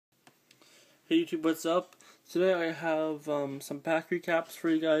Hey YouTube, what's up? Today I have some pack recaps for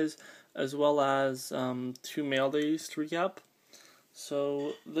you guys, as well as 2 mail days to recap.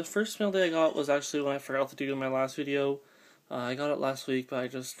 So the first mail day I got was actually when I forgot to do in my last video. I got it last week, but I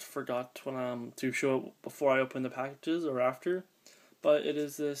just forgot when to show it before I opened the packages or after. But it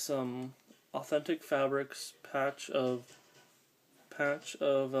is this Authentic Fabrics patch of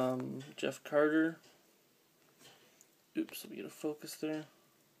Jeff Carter. Oops, let me get a focus there.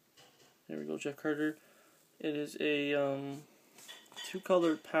 There we go, Jeff Carter. It is a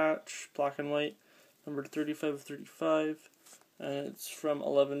 2-colored patch, black and white, number 35 of 35, and it's from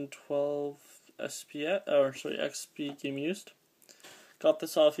 1112 XP Game Used. Got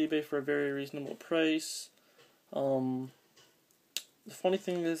this off eBay for a very reasonable price. The funny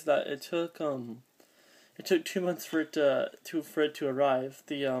thing is that it took 2 months for it to arrive.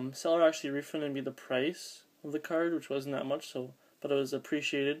 The seller actually refunded me the price of the card, which wasn't that much, but it was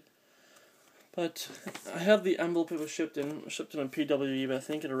appreciated. But I have the envelope it was shipped in a PWE, but I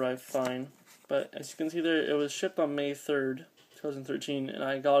think it arrived fine. But as you can see there, it was shipped on May 3rd, 2013, and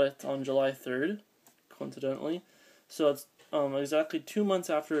I got it on July 3rd, coincidentally. So it's exactly 2 months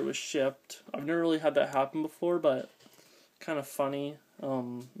after it was shipped. I've never really had that happen before, but kind of funny.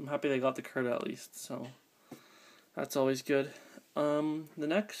 I'm happy they got the card at least, so that's always good. The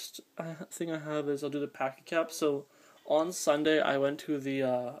next thing I have is I'll do the pack recap. So on Sunday, I went to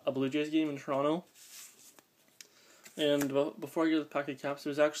a Blue Jays game in Toronto, and before I get to the packet caps,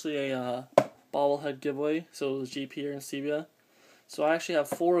 there's actually a bobblehead giveaway. So it was GP and Sebia. So I actually have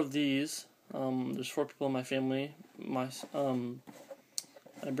 4 of these. There's 4 people in my family, my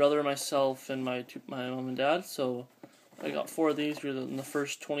brother, myself, and my mom and dad. So I got 4 of these. We're the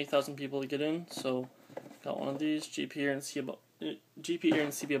first 20,000 people to get in. So got one of these GP and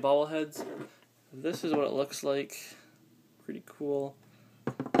Sebia bobbleheads. This is what it looks like. Pretty cool.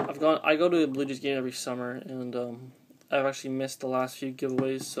 I go to a Blue Jays game every summer, and I've actually missed the last few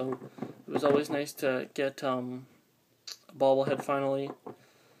giveaways, so it was always nice to get a bobblehead finally.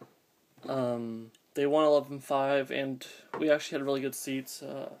 They won 11-5, and we actually had really good seats.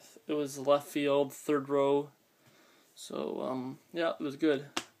 It was left field, 3rd row, so yeah, it was good.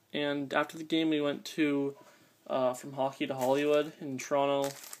 And after the game, we went to from Hockey to Hollywood in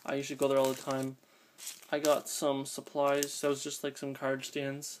Toronto. I usually go there all the time. I got some supplies. That was just like some card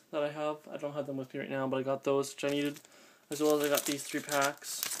stands that I have. I don't have them with me right now, but I got those, which I needed. As well as I got these 3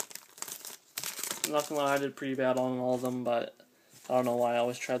 packs. I'm not gonna lie, I did pretty bad on all of them, but I don't know why I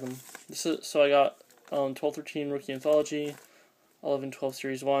always try them. So I got 12-13 Rookie Anthology, 11-12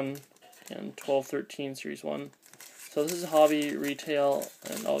 Series 1, and 12-13 Series 1. So this is Hobby, Retail,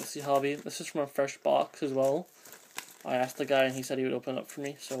 and obviously Hobby. This is from a fresh box as well. I asked the guy and he said he would open it up for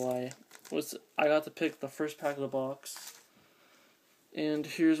me, so I got to pick the first pack of the box, and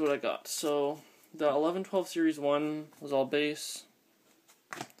here's what I got. So the 11-12 Series 1 was all base.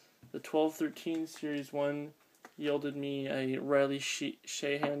 The 12-13 Series 1 yielded me a Riley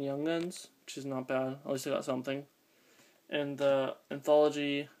Shahan Young Guns, which is not bad. At least I got something. And the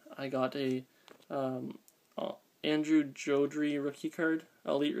Anthology, I got a Andrew Jodry rookie card,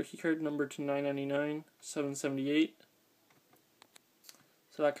 Elite rookie card, number to 999, 778.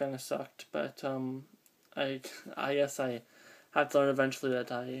 So that kind of sucked, but I guess I had to learn eventually that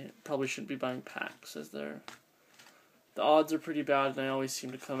I probably shouldn't be buying packs, as the odds are pretty bad, and I always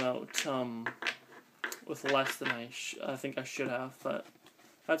seem to come out with less than I think I should have. But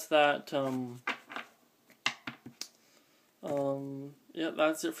that's that. Yeah,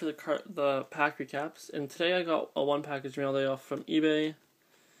 that's it for the pack recaps. And today I got a 1 package mail day off from eBay.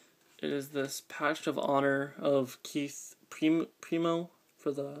 It is this patch of honor of Keith Primo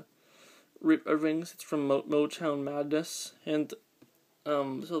for the rings. It's from Motown Madness, and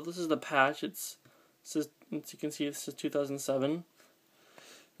so this is the patch. It says, as you can see, it says 2007.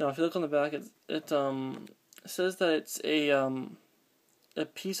 Now, if you look on the back, it says that it's a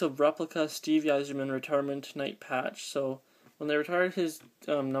piece of replica Steve Yzerman retirement night patch. So when they retired his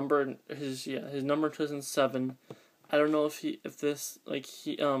number 2007, I don't know if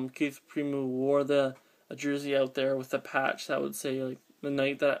Keith Primo wore a jersey out there with a patch that would say like the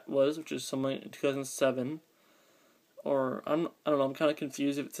night that was, which is somewhere in 2007, or I don't know. I'm kind of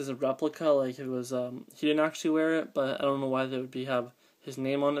confused if it says a replica, like it was he didn't actually wear it, but I don't know why they would have his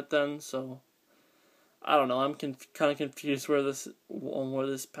name on it then. So I don't know. I'm kind of confused where this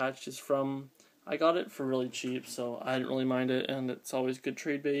patch is from. I got it for really cheap, so I didn't really mind it, and it's always good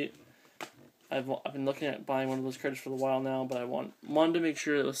trade bait. I've been looking at buying one of those cards for a while now, but I wanted to make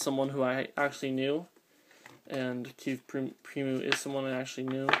sure it was someone who I actually knew. And Keith Primo is someone I actually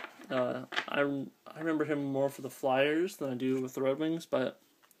knew. I remember him more for the Flyers than I do with the Red Wings, but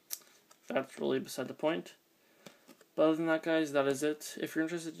that's really beside the point. But other than that, guys, that is it. If you're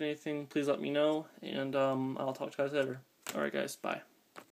interested in anything, please let me know, and I'll talk to you guys later. Alright, guys, bye.